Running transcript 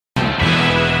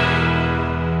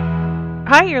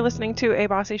Hi, you're listening to A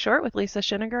Bossy Short with Lisa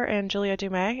Schiniger and Julia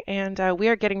Dumais, and we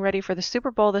are getting ready for the Super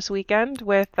Bowl this weekend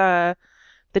with the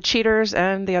cheaters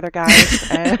and the other guys.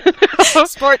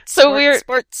 Sports.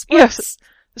 Yes,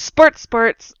 sports.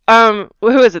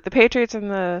 Who is it? The Patriots and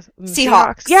the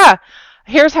Seahawks. Yeah.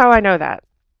 Here's how I know that.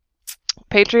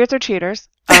 Patriots are cheaters.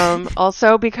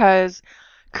 Also because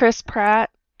Chris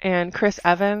Pratt and Chris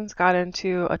Evans got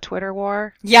into a Twitter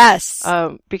war. Yes.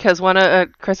 Because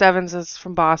Chris Evans is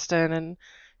from Boston and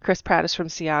Chris Pratt is from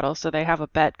Seattle, so they have a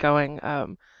bet going.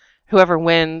 Whoever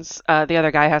wins, the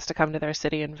other guy has to come to their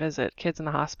city and visit kids in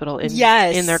the hospital in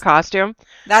their costume.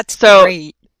 That's so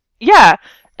great. Yeah,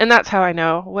 and that's how I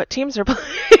know what teams are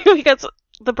playing because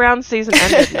the Browns season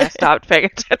ended and I stopped paying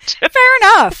attention. Fair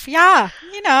enough. Yeah,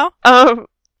 you know.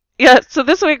 Yeah. So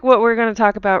this week, what we're going to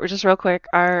talk about, just real quick,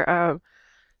 are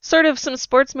sort of some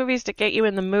sports movies to get you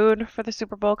in the mood for the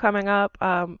Super Bowl coming up,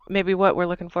 maybe what we're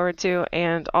looking forward to,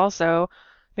 and also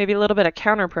maybe a little bit of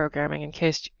counter-programming in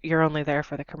case you're only there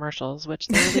for the commercials, which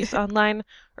they release online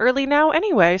early now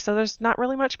anyway, so there's not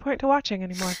really much point to watching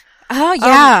anymore. Oh,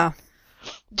 yeah.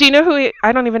 Do you know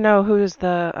I don't even know who's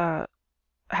the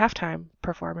halftime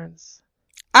performance.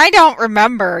 I don't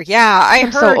remember. Yeah, I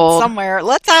I'm heard so old. somewhere.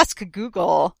 Let's ask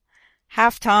Google.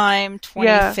 Halftime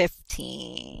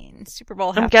 2015 Super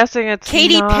Bowl. I'm guessing it's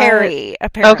Katy not... Perry,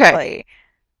 apparently. Okay.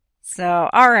 So,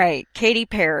 all right, Katy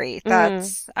Perry.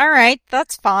 That's all right.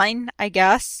 That's fine, I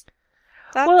guess.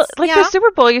 The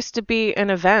Super Bowl used to be an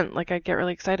event. Like, I'd get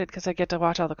really excited because I get to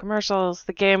watch all the commercials.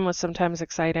 The game was sometimes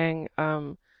exciting.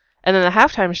 And then the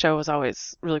halftime show was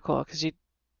always really cool because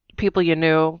people you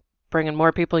knew, bringing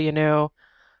more people you knew.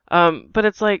 But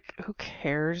it's like, who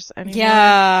cares anymore?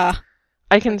 Yeah.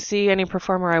 I can see any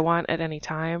performer I want at any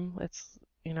time. It's,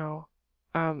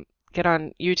 get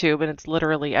on YouTube and it's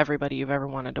literally everybody you've ever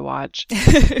wanted to watch.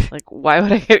 Like, why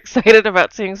would I get excited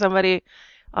about seeing somebody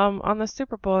on the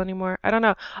Super Bowl anymore? I don't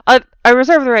know. I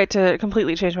reserve the right to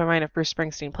completely change my mind if Bruce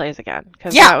Springsteen plays again.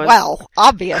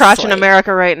 Obviously. Crotching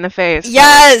America right in the face.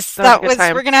 Yes,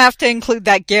 we're going to have to include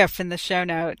that GIF in the show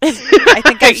notes. I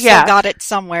think I've still got it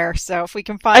somewhere, so if we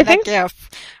can find that GIF.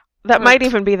 That might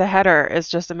even be the header, is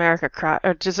just America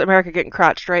getting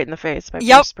crotched right in the face by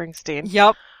Bruce Springsteen.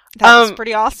 Yep. That's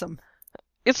pretty awesome.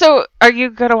 So, are you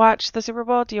going to watch the Super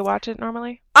Bowl? Do you watch it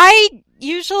normally? I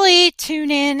usually tune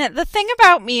in. The thing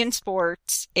about me in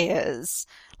sports is,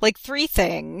 like, three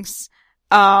things.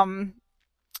 Two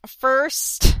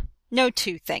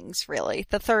things, really.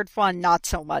 The third one, not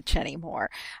so much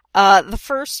anymore. The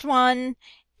first one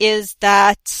is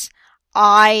that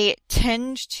I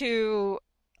tend to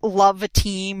love a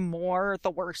team more the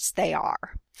worse they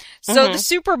are. So the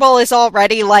Super Bowl is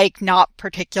already, like, not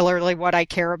particularly what I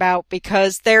care about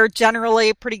because they're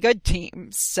generally pretty good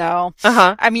teams. So,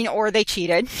 I mean, or they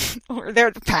cheated, or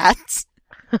they're the Pats.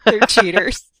 They're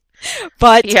cheaters.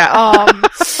 But,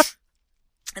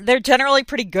 they're generally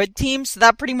pretty good teams, so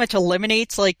that pretty much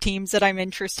eliminates, like, teams that I'm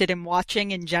interested in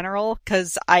watching in general,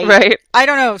 cause I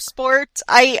don't know, sports,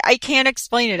 I can't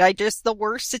explain it. The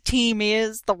worse a team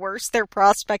is, the worse their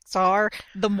prospects are,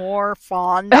 the more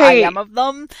fond I am of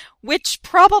them, which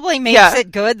probably makes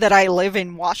it good that I live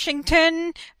in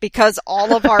Washington, because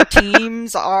all of our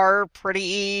teams are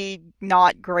pretty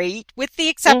not great, with the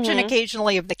exception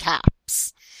occasionally of the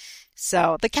Caps.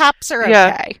 So, the Caps are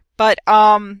okay.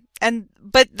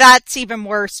 But that's even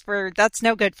worse that's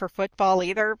no good for football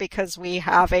either because we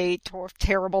have a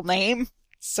terrible name.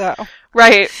 So.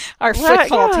 Our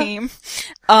football team.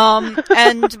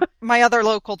 And my other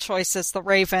local choice is the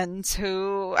Ravens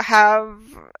who have,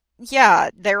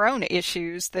 their own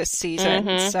issues this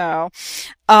season. So,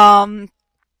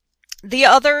 the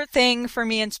other thing for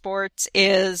me in sports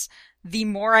is the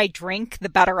more I drink, the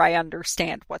better I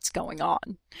understand what's going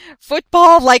on.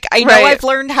 Football, like, I know I've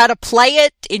learned how to play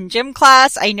it in gym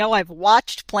class. I know I've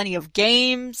watched plenty of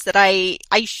games that I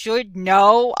should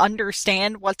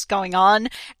understand what's going on.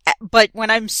 But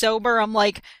when I'm sober, I'm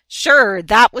like, sure,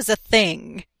 that was a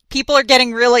thing. People are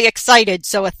getting really excited,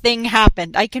 so a thing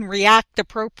happened. I can react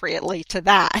appropriately to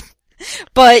that.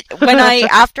 But when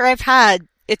after I've had,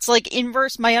 it's like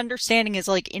my understanding is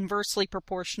like inversely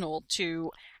proportional to,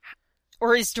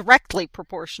 or is directly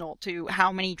proportional to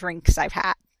how many drinks I've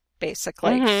had,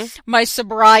 basically. My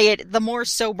sobriety, the more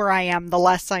sober I am, the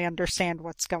less I understand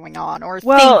what's going on, or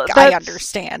think I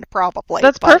understand, probably.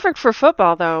 That's perfect for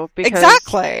football, though,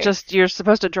 because you're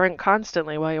supposed to drink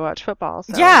constantly while you watch football,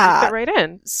 so you fit right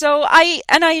in. So I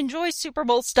enjoy Super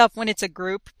Bowl stuff when it's a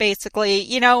group, basically.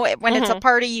 When it's a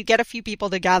party, you get a few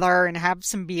people together and have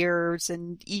some beers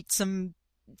and eat some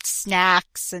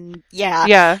snacks and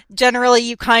generally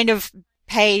you kind of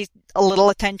pay a little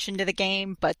attention to the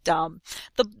game. But the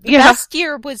best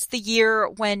year was the year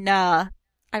when the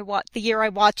year I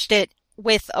watched it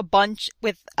with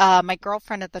my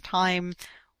girlfriend at the time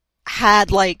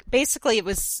had basically it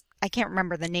was, I can't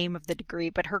remember the name of the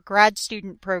degree, but her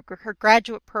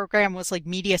graduate program was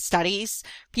media studies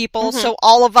people. Mm-hmm. So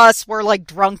all of us were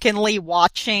drunkenly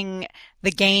watching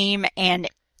the game and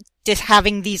just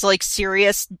having these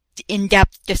serious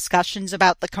in-depth discussions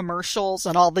about the commercials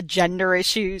and all the gender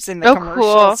issues in the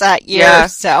commercials that year. Yeah.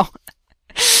 So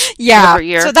yeah,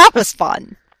 so that was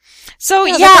fun. So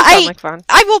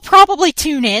I will probably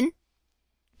tune in.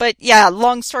 But yeah,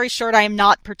 long story short, I am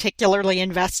not particularly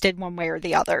invested one way or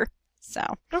the other. So.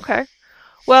 Okay.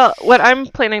 Well, what I'm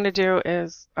planning to do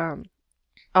is,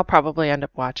 I'll probably end up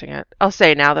watching it. I'll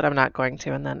say now that I'm not going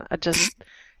to, and then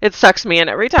it sucks me in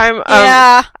every time.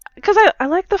 Yeah. Because I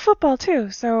like the football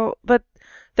too, but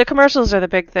the commercials are the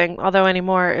big thing, although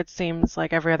anymore it seems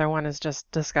like every other one is just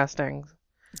disgusting.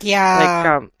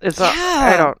 Yeah.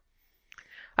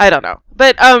 I don't know.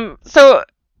 But, so,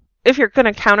 if you're going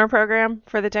to counter program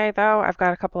for the day, though, I've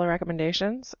got a couple of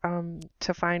recommendations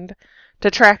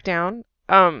to track down.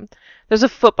 There's a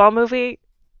football movie.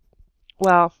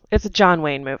 Well, it's a John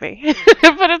Wayne movie,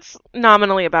 but it's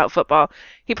nominally about football.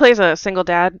 He plays a single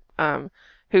dad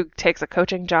who takes a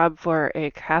coaching job for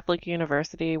a Catholic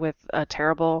university with a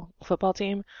terrible football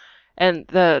team. And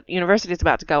the university is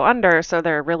about to go under, so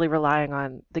they're really relying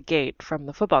on the gate from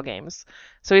the football games.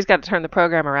 So he's got to turn the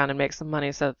program around and make some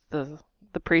money so the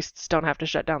priests don't have to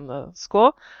shut down the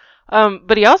school.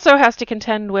 But he also has to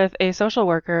contend with a social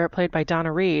worker played by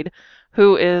Donna Reed,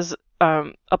 who is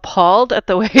appalled at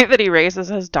the way that he raises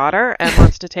his daughter and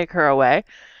wants to take her away.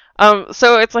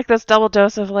 So it's this double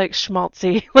dose of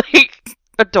schmaltzy,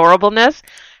 adorableness,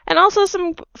 and also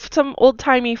some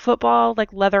old-timey football,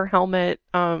 leather helmet.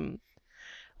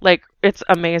 It's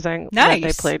amazing that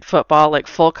they played football,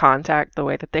 full contact the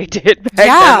way that they did back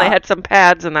then. They had some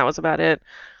pads and that was about it.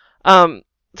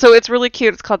 So it's really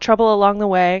cute. It's called Trouble Along the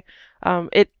Way.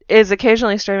 It is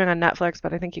occasionally streaming on Netflix,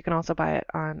 but I think you can also buy it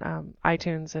on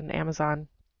iTunes and Amazon.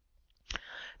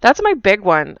 That's my big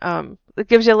one. It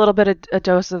gives you a little bit of a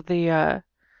dose of the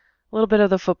little bit of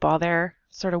the football there,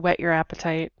 sort of whet your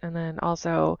appetite, and then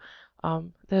also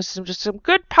there's some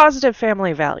good positive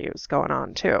family values going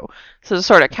on too. So to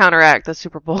sort of counteract the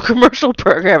Super Bowl commercial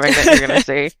programming that you're going to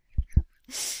see.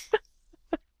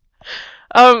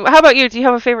 How about you? Do you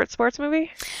have a favorite sports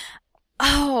movie?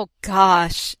 Oh,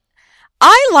 gosh.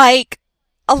 I like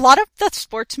a lot of the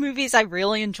sports movies I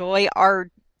really enjoy are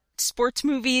sports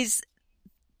movies.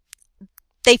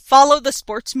 They follow the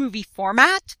sports movie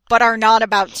format, but are not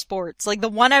about sports. The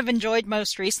one I've enjoyed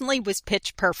most recently was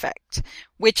Pitch Perfect,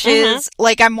 which is,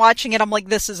 I'm watching it, I'm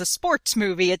this is a sports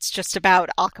movie, it's just about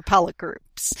a cappella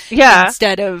groups. Yeah.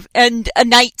 And A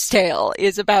Knight's Tale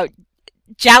is about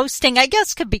jousting, I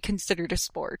guess could be considered a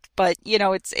sport, but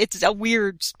it's a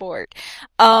weird sport.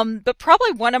 But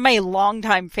probably one of my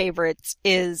longtime favorites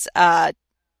is,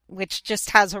 which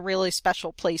just has a really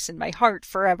special place in my heart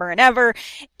forever and ever,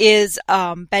 is,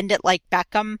 Bend It Like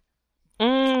Beckham.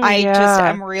 I just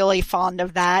am really fond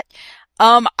of that.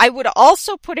 I would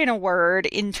also put in a word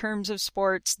in terms of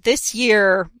sports. This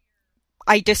year,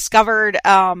 I discovered,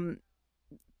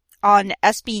 on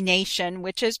SB Nation,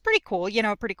 which is pretty cool,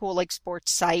 pretty cool,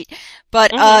 sports site.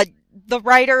 But, the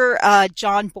writer,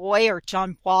 John Boy,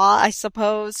 I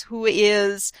suppose, who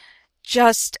is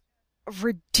just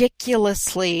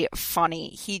ridiculously funny.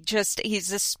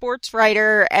 He's a sports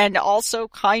writer and also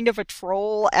kind of a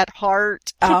troll at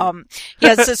heart. He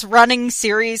has this running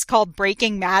series called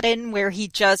Breaking Madden where he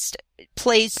just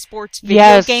plays sports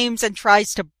video games and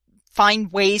tries to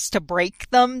find ways to break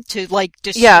them, to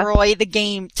destroy the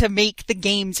game, to make the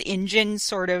game's engine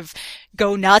sort of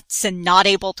go nuts and not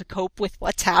able to cope with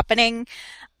what's happening.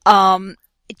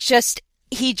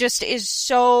 He just is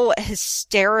so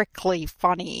hysterically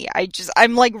funny.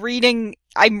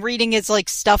 I'm reading his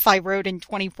stuff I wrote in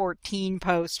 2014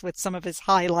 post with some of his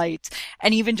highlights,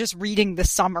 and even just reading the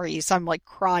summaries, I'm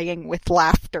crying with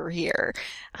laughter here.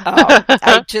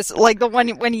 I just the one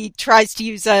when he tries to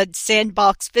use a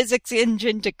sandbox physics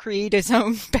engine to create his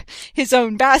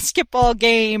own basketball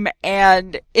game,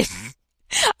 and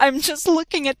I'm just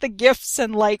looking at the GIFs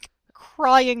and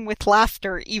crying with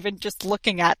laughter, even just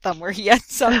looking at them, where he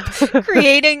ends up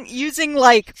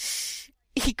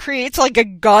he creates a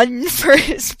gun for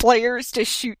his players to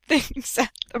shoot things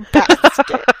at the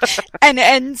basket, and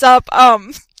ends up,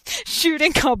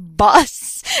 shooting a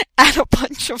bus at a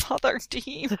bunch of other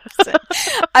teams.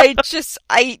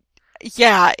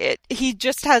 yeah, he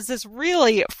just has this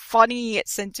really funny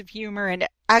sense of humor and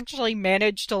actually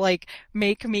managed to like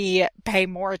make me pay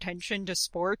more attention to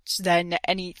sports than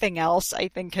anything else I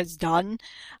think has done.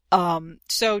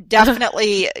 So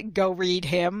definitely go read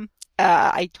him.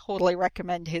 I totally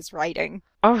recommend his writing.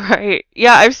 All right.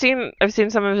 Yeah, I've seen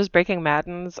some of his Breaking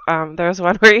Maddens. There was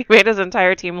one where he made his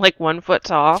entire team like 1 foot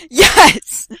tall.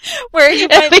 Yes! Where he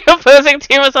And went, the opposing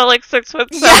team was all like 6'7".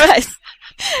 yes!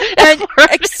 And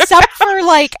except for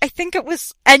like, I think it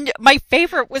was, and my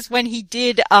favorite was when he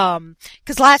did,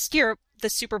 cause last year the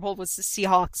Super Bowl was the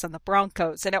Seahawks and the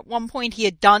Broncos, and at one point he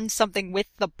had done something with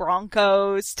the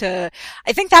Broncos I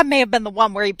think that may have been the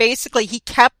one where he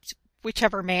kept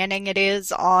whichever Manning it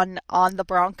is on the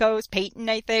Broncos, Peyton,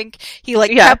 I think. He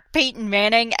like Yeah. kept Peyton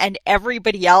Manning and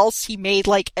everybody else he made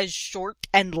like as short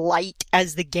and light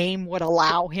as the game would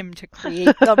allow him to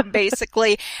create them,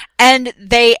 basically. And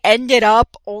they ended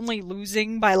up only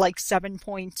losing by like 7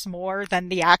 points more than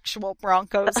the actual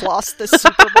Broncos lost the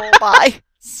Super Bowl by.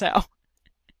 So,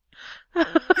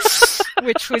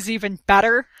 which was even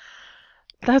better.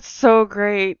 That's so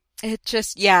great. It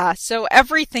just, yeah. So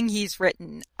everything he's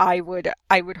written, I would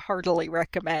heartily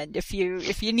recommend if you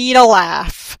need a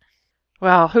laugh.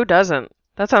 Well, who doesn't?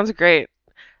 That sounds great.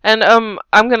 And I'm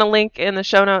gonna link in the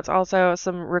show notes also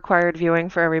some required viewing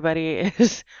for everybody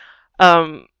is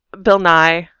Bill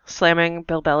Nye slamming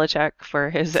Bill Belichick for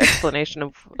his explanation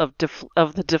of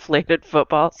the deflated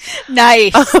footballs.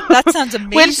 Nice. That sounds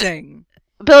amazing.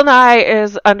 Bill Nye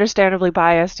is understandably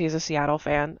biased. He's a Seattle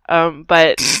fan.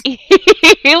 But he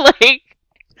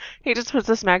just puts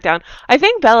the smack down. I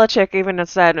think Belichick even has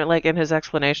said, like, in his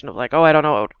explanation of, like, oh, I don't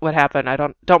know what happened.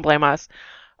 Don't blame us.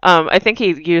 I think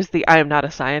he used the "I am not a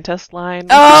scientist" line.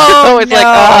 Oh, so it's no.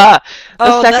 like,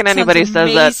 the second that anybody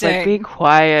says that, it's like, be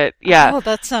quiet. Yeah. Oh,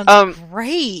 that sounds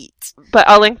great. But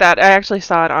I'll link that. I actually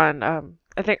saw it on,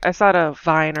 I think I saw it a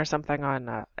Vine or something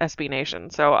on SB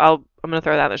Nation. So I'm gonna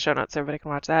throw that in the show notes so everybody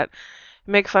can watch that.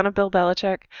 Make fun of Bill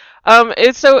Belichick.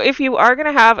 So if you are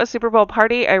gonna have a Super Bowl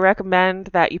party, I recommend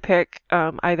that you pick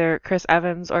either Chris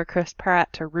Evans or Chris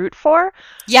Pratt to root for.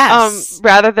 Yes.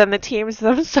 Rather than the teams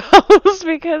themselves,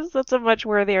 because that's a much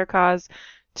worthier cause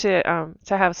to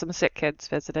have some sick kids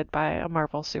visited by a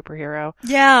Marvel superhero.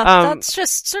 Yeah, that's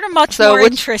just sort of much more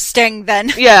interesting than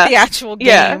the actual game.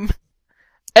 Yeah.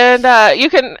 And you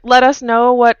can let us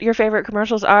know what your favorite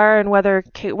commercials are and whether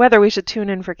we should tune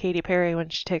in for Katy Perry when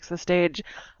she takes the stage.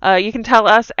 You can tell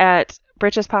us at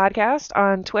Britches Podcast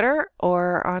on Twitter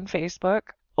or on Facebook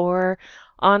or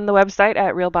on the website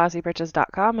at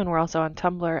realbossybritches.com, and we're also on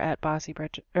Tumblr at Bossy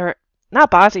Britches, or not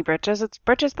Bossy Britches, it's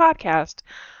Britches Podcast.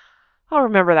 I'll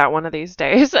remember that one of these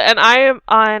days. And I am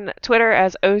on Twitter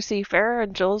as OC Fair.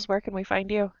 And Jules, where can we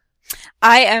find you?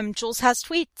 I am Jules Has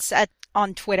Tweets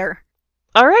on Twitter.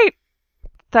 All right.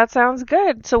 That sounds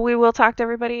good. So we will talk to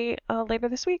everybody later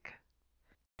this week.